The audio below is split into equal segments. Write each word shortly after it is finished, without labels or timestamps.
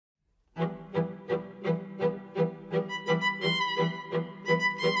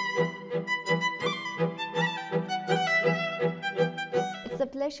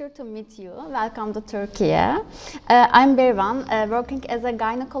pleasure to meet you. Welcome to Turkey. I'm Berivan, working as a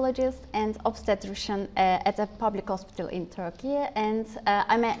gynecologist and obstetrician at a public hospital in Turkey, and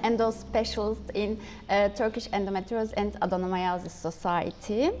I'm an endo specialist in Turkish Endometriosis and Adenomyosis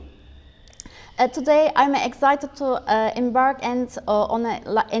Society. Today, I'm excited to embark on an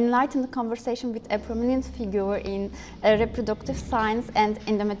enlightened conversation with a prominent figure in reproductive science and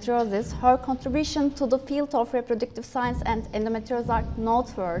endometriosis. Her contribution to the field of reproductive science and endometriosis are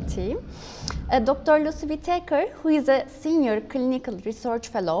noteworthy. Dr. Lucy Whitaker, who is a senior clinical research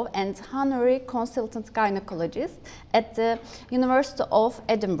fellow and honorary consultant gynecologist at the University of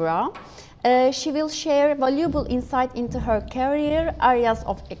Edinburgh, she will share valuable insight into her career, areas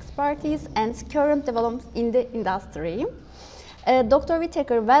of expertise, and current developments in the industry. Dr.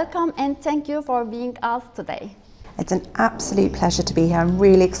 Whitaker, welcome and thank you for being with us today. It's an absolute pleasure to be here. I'm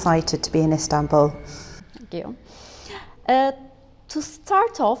really excited to be in Istanbul. Thank you. To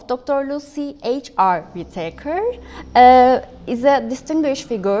start off, Dr. Lucy H.R. Whitaker is a distinguished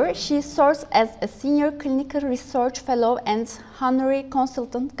figure. She serves as a senior clinical research fellow and honorary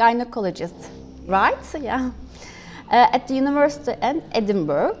consultant gynecologist, right? Yeah. At the University of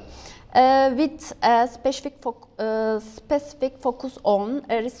Edinburgh, with a specific focus on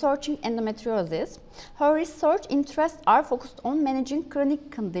researching endometriosis. Her research interests are focused on managing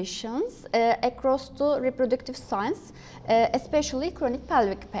chronic conditions across the reproductive science, especially chronic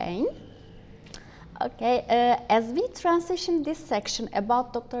pelvic pain. Okay, as we transition this section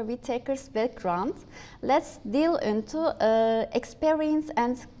about Dr. Whitaker's background, let's delve into experience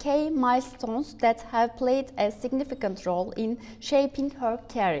and key milestones that have played a significant role in shaping her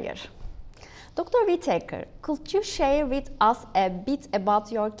career. Dr. Whitaker, could you share with us a bit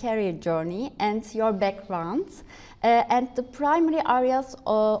about your career journey and your background and the primary areas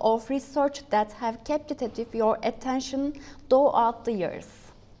of research that have captivated your attention throughout the years?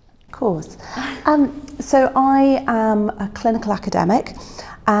 Of course. So I am a clinical academic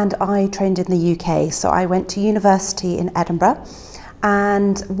and I trained in the UK. So I went to university in Edinburgh,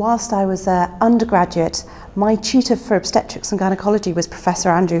 and whilst I was an undergraduate, my tutor for obstetrics and gynecology was Professor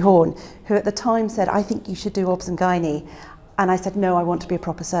Andrew Horn, who at the time said, "I think you should do obs and gynae." And I said, "No, I want to be a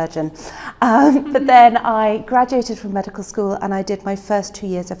proper surgeon." But then I graduated from medical school and I did my first 2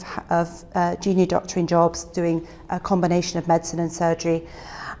 years of junior doctoring jobs doing a combination of medicine and surgery.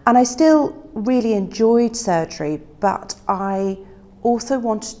 And I still really enjoyed surgery, but I also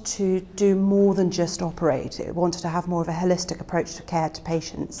wanted to do more than just operate. I wanted to have more of a holistic approach to care to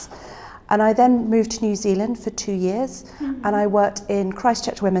patients. And I then moved to New Zealand for 2 years, and I worked in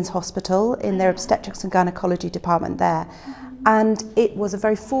Christchurch Women's Hospital in their obstetrics and gynecology department there. And it was a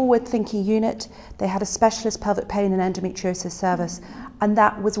very forward-thinking unit. They had a specialist pelvic pain and endometriosis service, and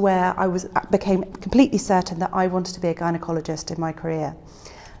that was where I became completely certain that I wanted to be a gynecologist in my career.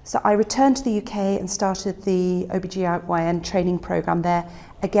 So I returned to the UK and started the OBGYN training program there,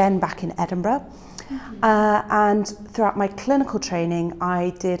 again back in Edinburgh. And throughout my clinical training,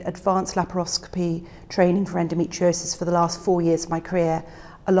 I did advanced laparoscopy training for endometriosis for the last 4 years of my career,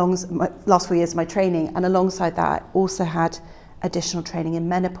 last 4 years of my training, and alongside that I also had additional training in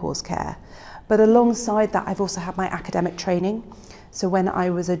menopause care. But alongside that, I've also had my academic training. So when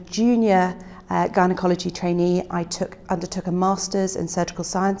I was a junior gynecology trainee, I undertook a master's in surgical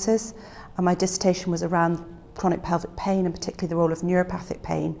sciences, and my dissertation was around chronic pelvic pain and particularly the role of neuropathic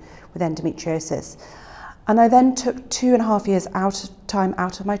pain with endometriosis. And I then took 2.5 years time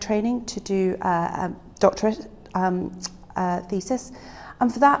out of my training to do a doctorate thesis.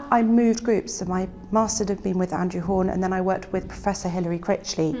 And for that, I moved groups. So my master had been with Andrew Horn, and then I worked with Professor Hilary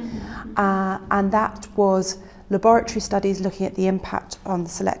Critchley. And that was laboratory studies looking at the impact on the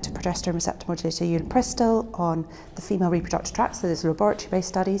selective progesterone receptor modulator ulipristal on the female reproductive tract. So there's laboratory-based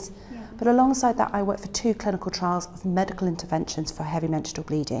studies. But alongside that, I worked for 2 clinical trials of medical interventions for heavy menstrual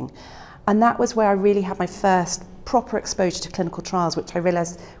bleeding. And that was where I really had my first proper exposure to clinical trials, which I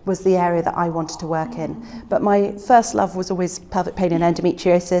realised was the area that I wanted to work in. But my first love was always pelvic pain and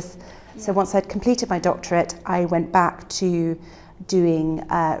endometriosis. So once I'd completed my doctorate, I went back to doing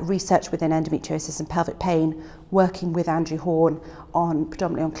research within endometriosis and pelvic pain, working with Andrew Horn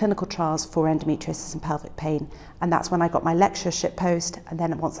predominantly on clinical trials for endometriosis and pelvic pain. And that's when I got my lectureship post. And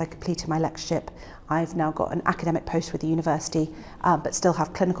then once I completed my lectureship, I've now got an academic post with the university, but still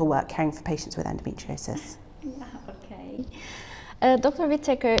have clinical work caring for patients with endometriosis. Okay. Dr.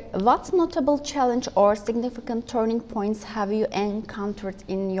 Whitaker, what notable challenge or significant turning points have you encountered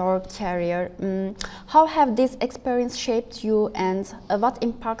in your career? How have these experiences shaped you, and what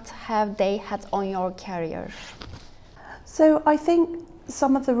impact have they had on your career? So I think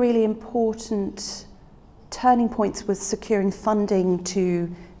some of the really important turning points was securing funding to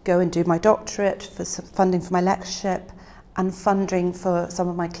go and do my doctorate, for some funding for my lectureship, and funding for some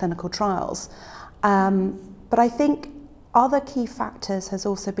of my clinical trials. But I think other key factors has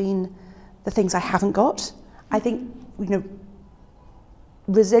also been the things I haven't got. I think, you know,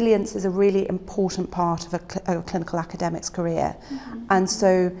 resilience is a really important part of a clinical academic's career. And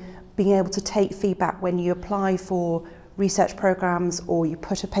so being able to take feedback when you apply for research programs, or you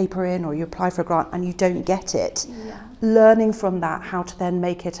put a paper in, or you apply for a grant and you don't get it, learning from that how to then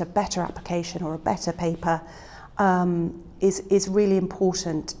make it a better application or a better paper is really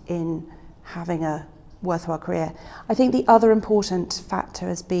important in having a worthwhile career. I think the other important factor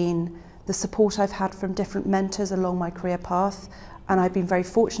has been the support I've had from different mentors along my career path. And I've been very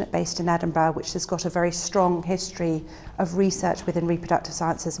fortunate, based in Edinburgh, which has got a very strong history of research within reproductive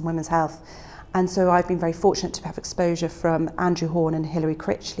sciences and women's health. And so I've been very fortunate to have exposure from Andrew Horn and Hilary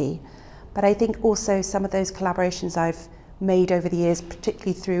Critchley. But I think also some of those collaborations I've made over the years,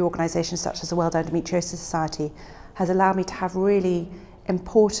 particularly through organisations such as the World Endometriosis Society, has allowed me to have really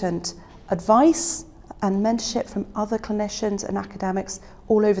important advice and mentorship from other clinicians and academics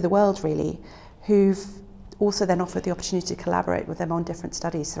all over the world, really, who've also then offered the opportunity to collaborate with them on different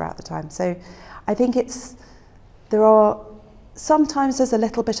studies throughout the time. So I think sometimes there's a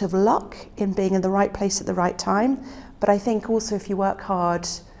little bit of luck in being in the right place at the right time, but I think also if you work hard,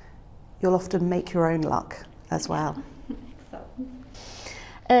 you'll often make your own luck as well.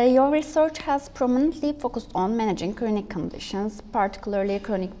 Your research has prominently focused on managing chronic conditions, particularly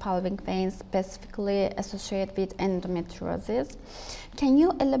chronic pelvic pain, specifically associated with endometriosis. Can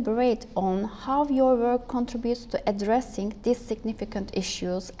you elaborate on how your work contributes to addressing these significant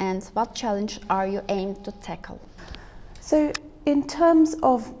issues, and what challenges are you aimed to tackle? So, in terms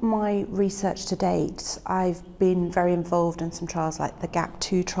of my research to date, I've been very involved in some trials like the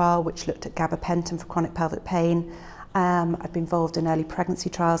GAP2 trial, which looked at gabapentin for chronic pelvic pain. I've been involved in early pregnancy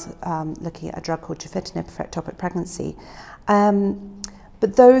trials, looking at a drug called gefitinib for ectopic pregnancy.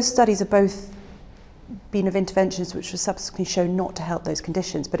 But those studies have both been of interventions which were subsequently shown not to help those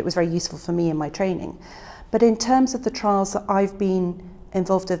conditions, but it was very useful for me in my training. But in terms of the trials that I've been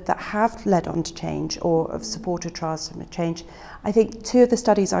involved in that have led on to change, or have supported trials to change, I think two of the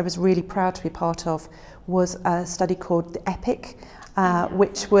studies I was really proud to be part of was a study called the EPIC,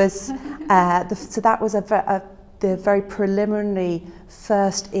 which was, so that was the very preliminary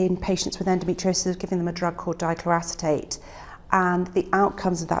first in patients with endometriosis, giving them a drug called dichloroacetate. And the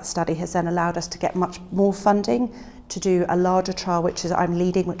outcomes of that study has then allowed us to get much more funding to do a larger trial, which I'm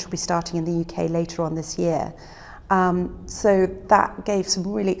leading, which will be starting in the UK later on this year. So that gave some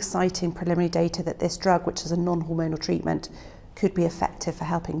really exciting preliminary data that this drug, which is a non-hormonal treatment, could be effective for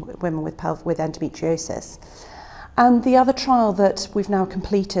helping women with endometriosis. And the other trial that we've now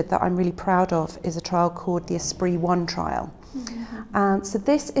completed that I'm really proud of is a trial called the ESPRIT-1 trial. So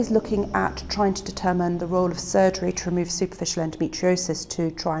this is looking at trying to determine the role of surgery to remove superficial endometriosis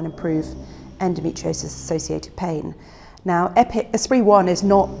to try and improve endometriosis-associated pain. Now, ESPRIT-1 is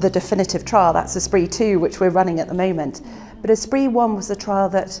not the definitive trial, that's ESPRIT-2, which we're running at the moment. But ESPRIT-1 was the trial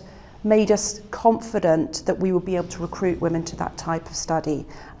that made us confident that we would be able to recruit women to that type of study.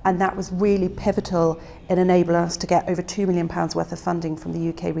 And that was really pivotal in enabling us to get over £2 million worth of funding from the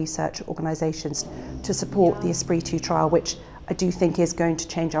UK research organisations to support the ESPRIT-2 trial, which I do think is going to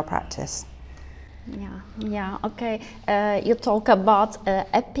change our practice. Okay. You talk about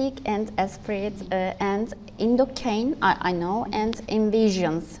EPIC and ESPRIT and Endocaine, I know, and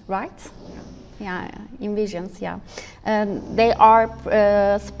Envisions, right? Envisions, they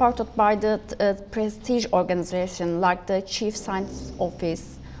are supported by the prestige organization like the Chief Science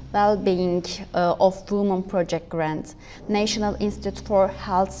Office, Well-Being of Women Project Grant, National Institute for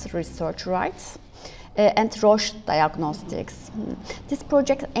Health Research, right? And Roche Diagnostics. This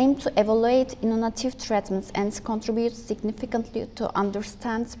project aims to evaluate innovative treatments and contribute significantly to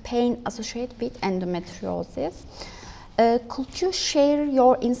understand pain associated with endometriosis. Could you share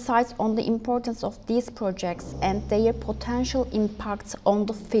your insights on the importance of these projects and their potential impacts on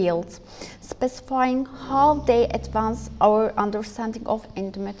the field, specifying how they advance our understanding of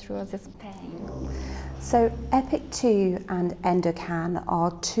endometriosis pain? So EPIC-2 and Endocan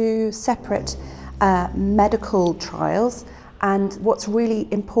are two separate medical trials, and what's really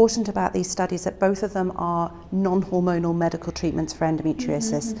important about these studies is that both of them are non-hormonal medical treatments for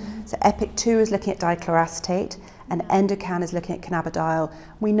endometriosis. So EPIC-2 is looking at dichloroacetate and Endocan is looking at cannabidiol.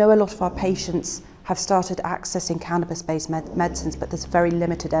 We know a lot of our patients have started accessing cannabis-based medicines, but there's very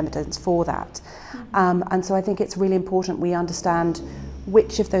limited evidence for that. And so I think it's really important we understand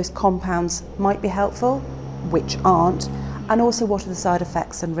which of those compounds might be helpful, which aren't, and also what are the side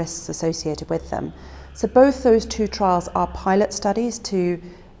effects and risks associated with them. So both those two trials are pilot studies to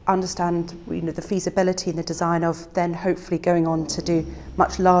understand the feasibility and the design of then hopefully going on to do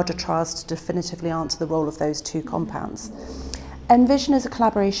much larger trials to definitively answer the role of those two compounds. Envision is a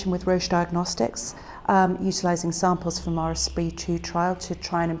collaboration with Roche Diagnostics, utilising samples from our ESPRIT-2 trial to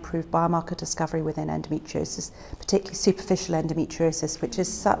try and improve biomarker discovery within endometriosis, particularly superficial endometriosis, which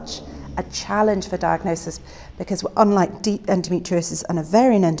is such a challenge for diagnosis because unlike deep endometriosis and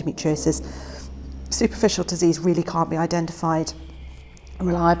ovarian endometriosis, superficial disease really can't be identified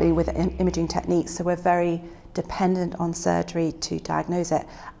reliably with imaging techniques, so we're very dependent on surgery to diagnose it.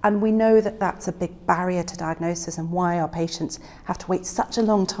 And we know that that's a big barrier to diagnosis and why our patients have to wait such a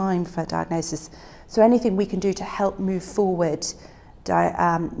long time for diagnosis. So anything we can do to help move forward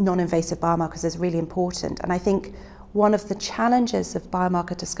non-invasive biomarkers is really important. And I think one of the challenges of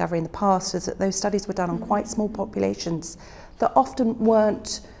biomarker discovery in the past is that those studies were done on quite small populations that often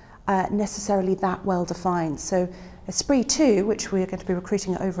weren't necessarily that well defined. So ESPRIT-2, which we're going to be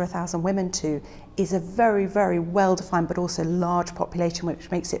recruiting over 1,000 women to, is a very, very well defined but also large population, which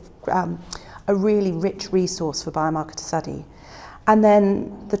makes it a really rich resource for biomarker to study. And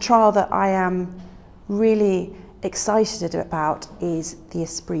then the trial that I am really excited about is the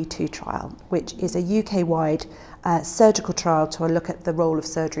ESPRIT-2 trial, which is a UK-wide surgical trial to look at the role of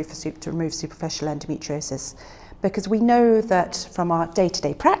surgery to remove superficial endometriosis. Because we know that from our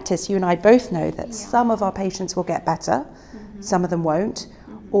day-to-day practice, you and I both know that some of our patients will get better, some of them won't,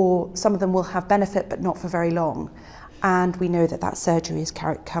 or some of them will have benefit but not for very long. And we know that that surgery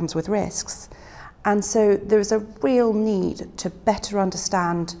comes with risks. And so there's a real need to better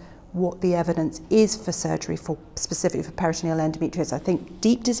understand what the evidence is for surgery specifically for peritoneal endometriosis. I think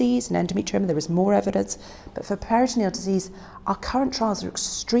deep disease and endometrioma, there is more evidence, but for peritoneal disease, our current trials are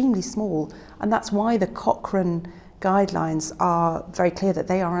extremely small, and that's why the Cochrane guidelines are very clear that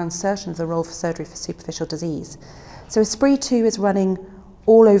they are uncertain of the role for surgery for superficial disease. So ESPRIT-2 is running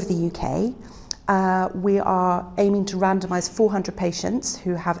all over the UK. We are aiming to randomise 400 patients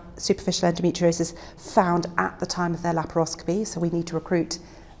who have superficial endometriosis found at the time of their laparoscopy, so we need to recruit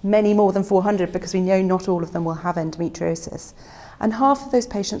many more than 400 because we know not all of them will have endometriosis. And half of those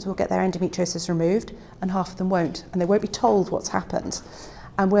patients will get their endometriosis removed and half of them won't, and they won't be told what's happened.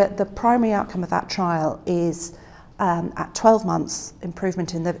 And the primary outcome of that trial is at 12 months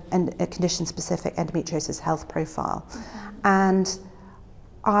improvement in the condition-specific endometriosis health profile. And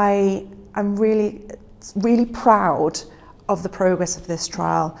I am really, really proud of the progress of this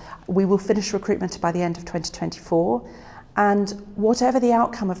trial. We will finish recruitment by the end of 2024. And whatever the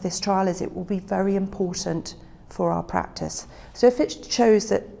outcome of this trial is, it will be very important for our practice. So if it shows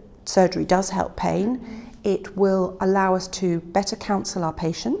that surgery does help pain, it will allow us to better counsel our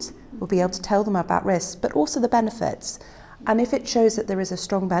patients. We'll be able to tell them about risks, but also the benefits. And if it shows that there is a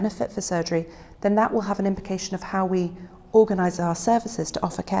strong benefit for surgery, then that will have an implication of how we organise our services to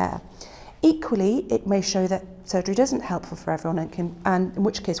offer care. Equally, it may show that surgery isn't helpful for everyone, and in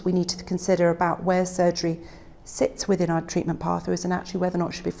which case we need to consider about where surgery sits within our treatment pathways and actually whether or not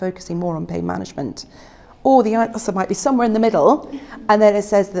we should be focusing more on pain management. Or the answer might be somewhere in the middle, and then it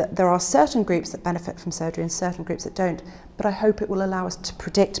says that there are certain groups that benefit from surgery and certain groups that don't. But I hope it will allow us to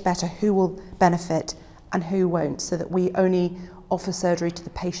predict better who will benefit and who won't, so that we only offer surgery to the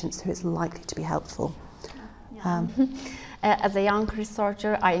patients who it's likely to be helpful. Yeah. As a young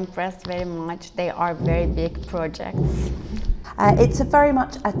researcher, I impressed very much. They are very big projects. It's very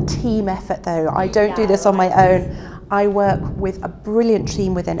much a team effort though. I don't do this on my own. I work with a brilliant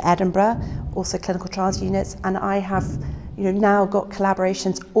team within Edinburgh, also clinical trials units, and I have now got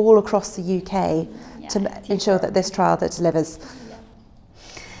collaborations all across the UK to ensure that this trial delivers.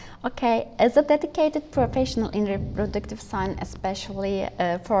 Okay, as a dedicated professional in reproductive science, especially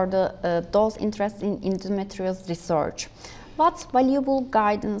for those interested in endometriosis research, what valuable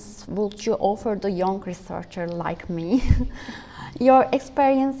guidance would you offer the young researcher like me? Your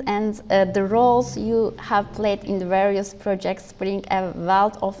experience and the roles you have played in the various projects bring a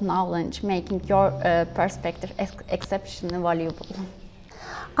wealth of knowledge, making your perspective exceptionally valuable.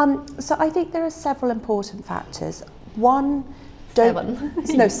 So I think there are several important factors. One,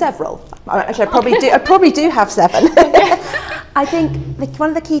 several. Actually, I probably do have 7. I think one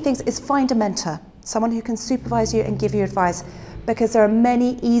of the key things is find a mentor, someone who can supervise you and give you advice, because there are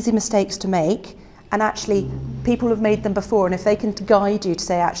many easy mistakes to make, and actually people have made them before, and if they can guide you to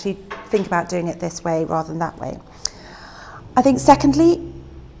say, actually think about doing it this way rather than that way. I think secondly,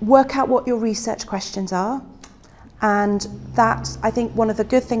 work out what your research questions are. And that, I think one of the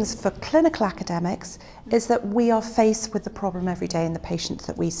good things for clinical academics is that we are faced with the problem every day in the patients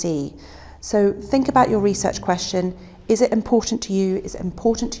that we see. So think about your research question. Is it important to you? Is it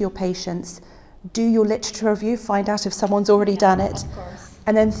important to your patients? do your literature review, find out if someone's already done it, of course.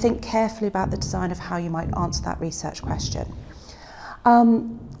 and then think carefully about the design of how you might answer that research question.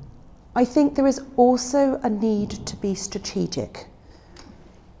 I think there is also a need to be strategic.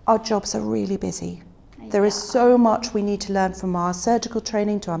 Our jobs are really busy. There is so much we need to learn, from our surgical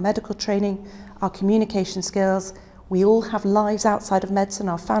training to our medical training, our communication skills. We all have lives outside of medicine,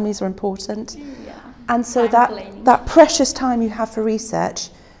 our families are important. And so that precious time you have for research,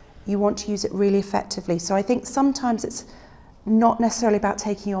 you want to use it really effectively. So I think sometimes it's not necessarily about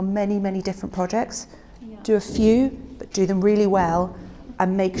taking on many, many different projects. Do a few, but do them really well,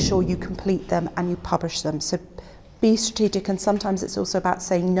 and make sure you complete them and you publish them. So be strategic, and sometimes it's also about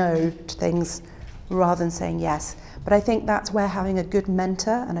saying no to things rather than saying yes. But I think that's where having a good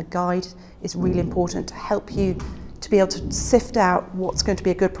mentor and a guide is really important, to help you to be able to sift out what's going to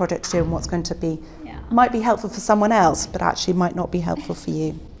be a good project to do and what's going to be, might be helpful for someone else, but actually might not be helpful for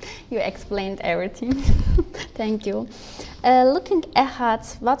you. You explained everything. Thank you. Looking ahead,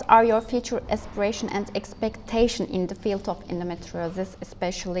 what are your future aspirations and expectations in the field of endometriosis,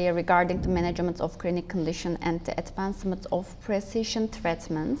 especially regarding the management of chronic condition and the advancement of precision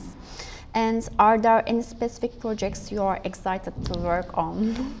treatments? And are there any specific projects you are excited to work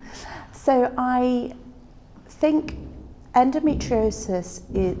on? So I think endometriosis,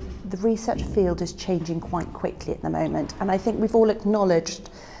 the research field is changing quite quickly at the moment, and I think we've all acknowledged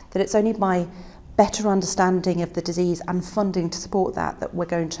that it's only by better understanding of the disease and funding to support that we're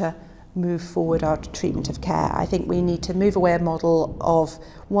going to move forward our treatment of care. I think we need to move away a model of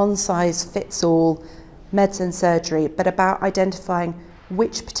one size fits all medicine surgery, but about identifying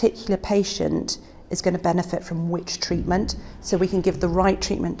which particular patient is going to benefit from which treatment, so we can give the right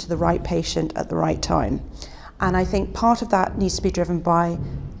treatment to the right patient at the right time. And I think part of that needs to be driven by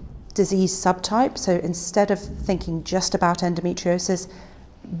disease subtype. So instead of thinking just about endometriosis,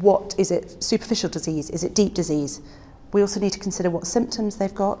 what is it? Superficial disease? Is it deep disease? We also need to consider what symptoms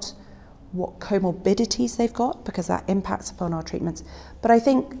they've got, what comorbidities they've got, because that impacts upon our treatments. But I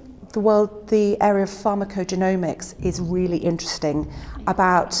think the area of pharmacogenomics is really interesting.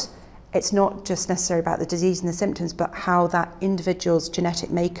 About, it's not just necessarily about the disease and the symptoms, but how that individual's genetic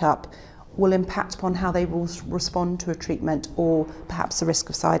makeup will impact upon how they will respond to a treatment, or perhaps the risk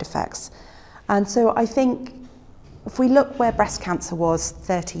of side effects. And so I think if we look where breast cancer was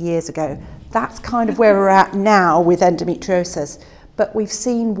 30 years ago, that's kind of where we're at now with endometriosis. But we've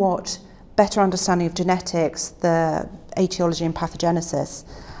seen what better understanding of genetics, the etiology and pathogenesis,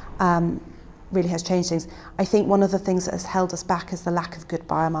 really has changed things. I think one of the things that has held us back is the lack of good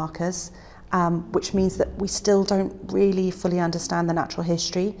biomarkers, which means that we still don't really fully understand the natural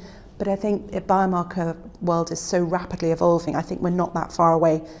history. But I think the biomarker world is so rapidly evolving. I think we're not that far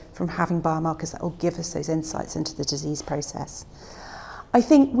away from having biomarkers that will give us those insights into the disease process. I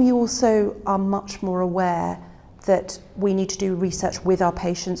think we also are much more aware that we need to do research with our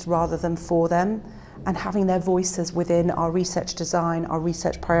patients rather than for them, and having their voices within our research design, our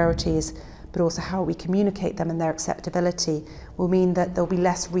research priorities, but also how we communicate them and their acceptability will mean that there'll be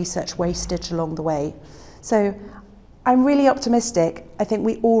less research wastage along the way. So I'm really optimistic. I think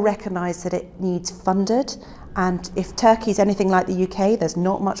we all recognise that it needs funded, and if Turkey's anything like the UK, there's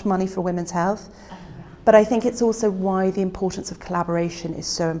not much money for women's health. But I think it's also why the importance of collaboration is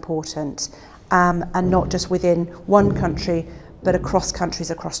so important, and not just within one country, but across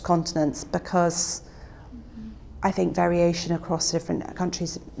countries, across continents, because I think variation across different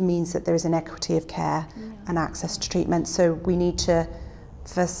countries means that there is an equity of care and access to treatment. So we need to,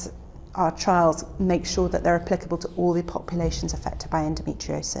 for our trials, make sure that they're applicable to all the populations affected by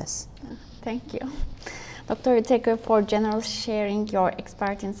endometriosis. Thank you. Dr. Whitaker, for generous sharing your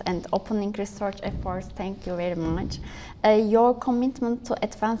expertise and opening research efforts. Thank you very much. Your commitment to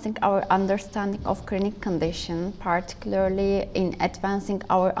advancing our understanding of chronic condition, particularly in advancing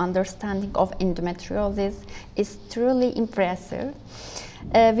our understanding of endometriosis, is truly impressive.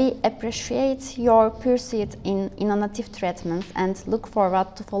 We appreciate your pursuit in innovative treatments and look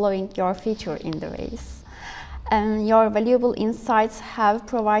forward to following your future in the race. Your valuable insights have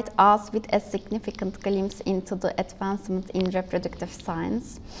provided us with a significant glimpse into the advancement in reproductive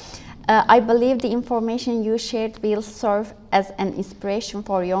science. I believe the information you shared will serve as an inspiration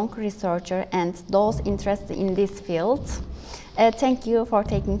for young researchers and those interested in this field. Thank you for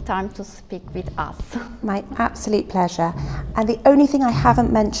taking time to speak with us. My absolute pleasure. And the only thing I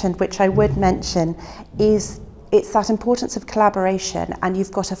haven't mentioned, which I would mention, is it's that importance of collaboration, and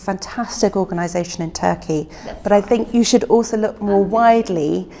you've got a fantastic organisation in Turkey. But I think you should also look more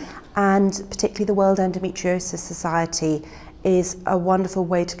widely, and particularly the World Endometriosis Society is a wonderful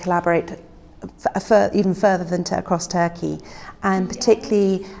way to collaborate even further than across Turkey, and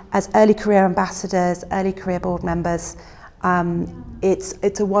particularly as early career ambassadors, early career board members,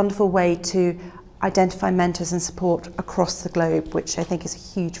 it's a wonderful way to identify mentors and support across the globe, which I think is a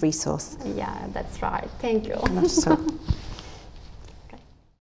huge resource. Yeah, that's right. Thank you. Not at all.